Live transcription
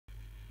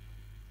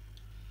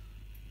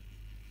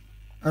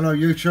Hello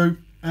YouTube,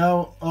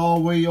 how are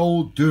we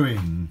all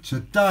doing?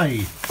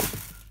 Today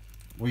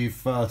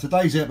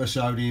today's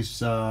episode is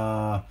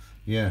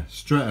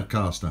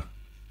Stratocaster.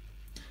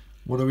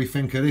 What do we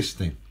think of this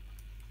thing?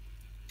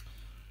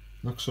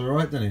 Looks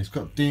alright, doesn't it? It's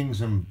got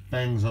dings and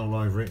bangs all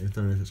over it. I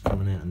don't know if it's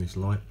coming out in this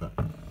light, but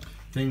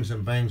dings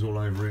and bangs all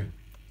over it.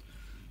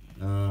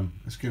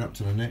 Let's get up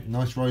to the neck.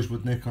 Nice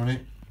rosewood neck on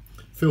it.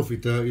 Filthy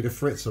dirty. The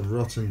frets are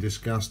rotten,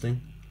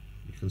 disgusting.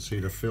 You can see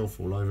the filth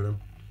all over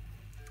them.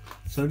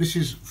 So this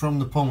is from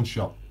the pawn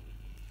shop.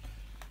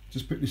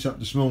 Just picked this up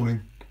this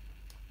morning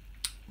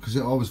because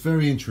I was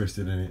very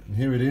interested in it, and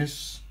here it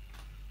is.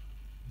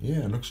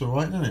 Yeah, it looks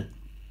alright, doesn't it?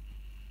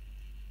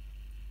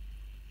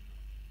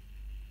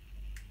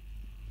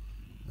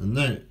 And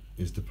that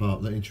is the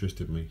part that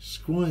interested me.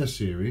 Squire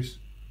series,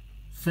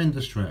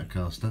 Fender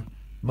Stratocaster,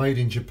 made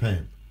in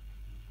Japan.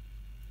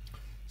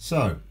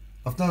 So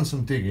I've done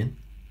some digging,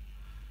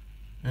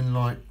 and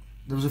like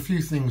there was a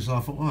few things I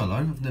thought, oh, hello,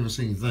 I've never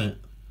seen that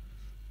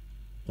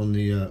on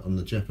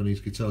the Japanese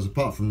guitars,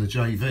 apart from the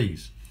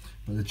JVs.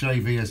 But the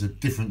JV has a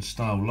different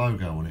style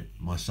logo on it.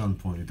 My son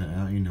pointed that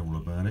out, he knew all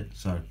about it.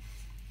 So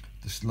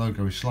this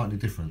logo is slightly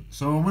different.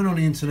 So I went on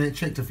the internet,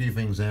 checked a few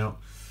things out,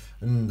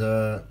 and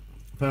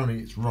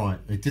apparently it's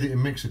right. They did it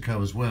in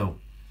Mexico as well.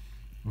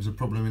 There was a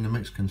problem in the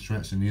Mexican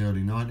Strats in the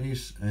early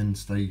 90s, and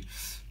they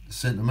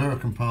sent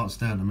American parts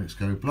down to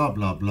Mexico, blah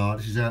blah blah.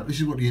 This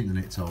is what the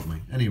internet told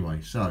me.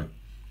 Anyway, so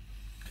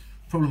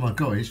problem I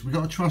got is we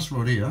got a truss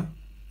rod here.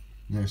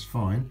 That's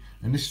fine,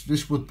 and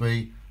this would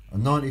be a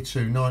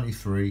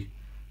 92-93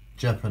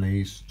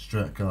 Japanese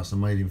Stratocaster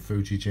made in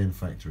Fuji Gen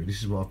factory.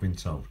 This is what I've been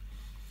told.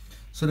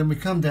 So then we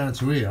come down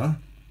to here,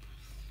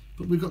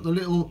 but we've got the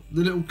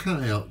little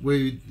cutout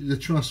where the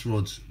truss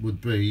rods would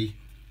be,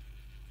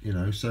 you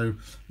know. So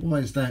why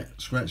is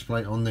that scratch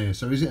plate on there?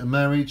 So is it a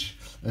marriage?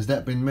 Has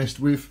that been messed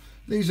with?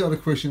 These are the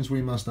questions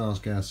we must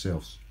ask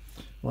ourselves.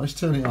 Right, let's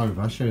turn it over.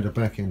 I'll show you the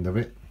back end of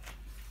it.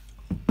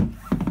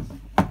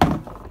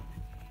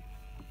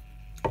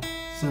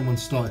 Someone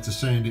started to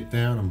sand it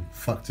down and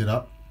fucked it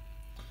up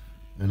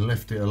and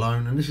left it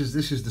alone, and this is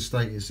the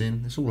state it's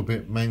in. It's all a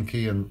bit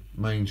manky and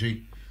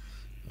mangy.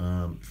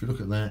 If you look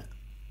at that,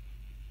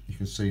 you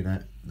can see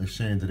that they've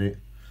sanded it.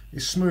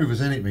 It's smooth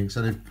as anything,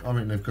 so they've got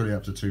it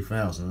up to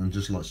 2000, and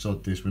just like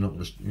sod this, we're not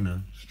going to, you know,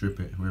 strip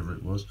it, whoever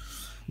it was.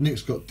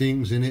 Nick's got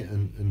dings in it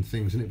and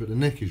things in it, but the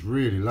neck is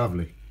really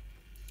lovely.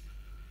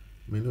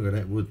 I mean, look at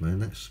that wood, man,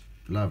 that's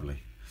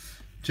lovely.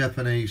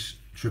 Japanese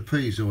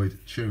trapezoid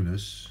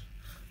tuners.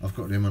 I've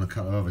got them on a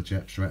couple of other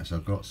Jap Strats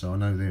I've got, so I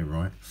know they're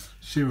right.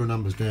 Serial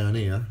number's down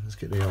here. Let's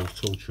get the old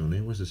torch on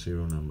here. Where's the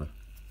serial number?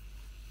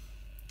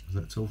 Is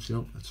that torch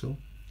help at all?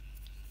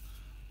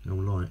 No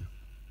light.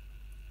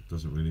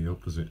 Doesn't really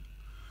help, does it?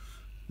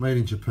 Made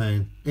in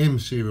Japan. M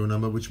serial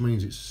number, which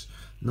means it's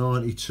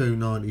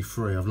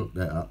 92-93. I've looked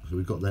that up, so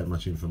we've got that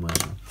much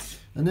information.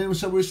 And then,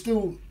 so we're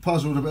still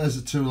puzzled about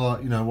as to,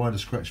 like, you know, why the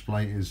scratch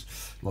plate is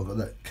like got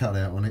that cut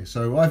out on it.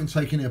 So I haven't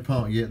taken it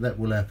apart yet. That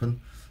will happen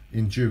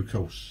in due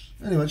course.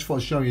 Anyway, I just thought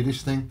I'd show you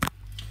this thing.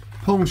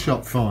 Pawn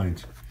shop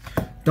find.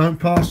 Don't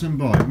pass them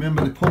by.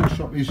 Remember, the pawn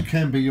shop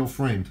can be your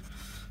friend,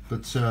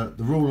 but the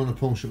rule on the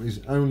pawn shop is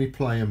only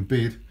play and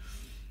bid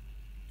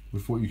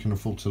with what you can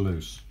afford to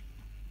lose.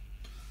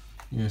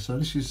 Yeah, so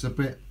this is a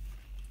bit.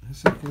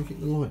 Can you get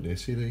the light there?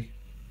 See the?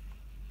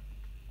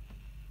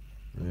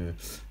 Yeah,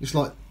 it's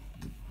like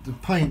the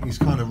paint is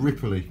kind of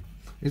ripply.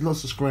 There's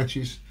lots of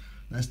scratches.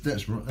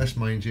 That's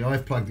mangy.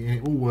 I've plugged it in.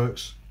 It all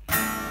works.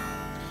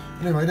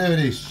 Anyway, there it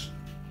is.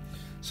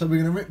 So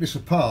we're going to rip this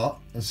apart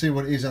and see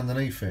what it is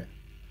underneath it.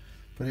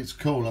 But it's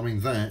cool. I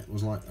mean, that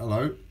was like,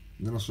 hello.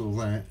 And then I saw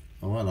that.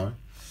 Oh, hello.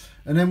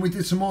 And then we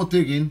did some more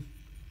digging.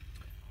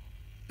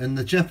 And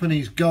the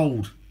Japanese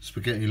gold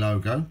spaghetti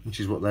logo, which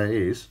is what that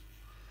is,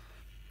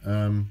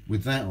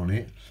 with that on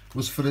it,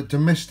 was for the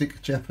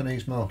domestic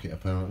Japanese market,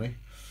 apparently.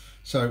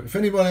 So if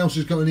anyone else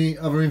has got any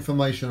other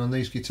information on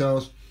these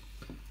guitars,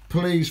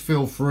 please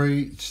feel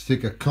free to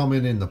stick a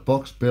comment in the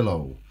box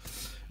below.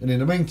 And in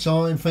the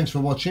meantime, thanks for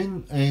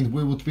watching, and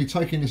we will be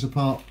taking this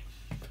apart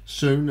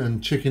soon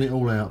and checking it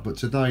all out. But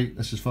today,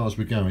 that's as far as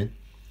we're going,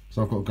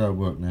 so I've got to go to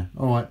work now.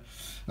 Alright,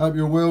 hope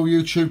you're well,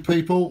 YouTube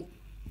people.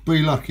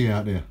 Be lucky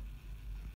out there.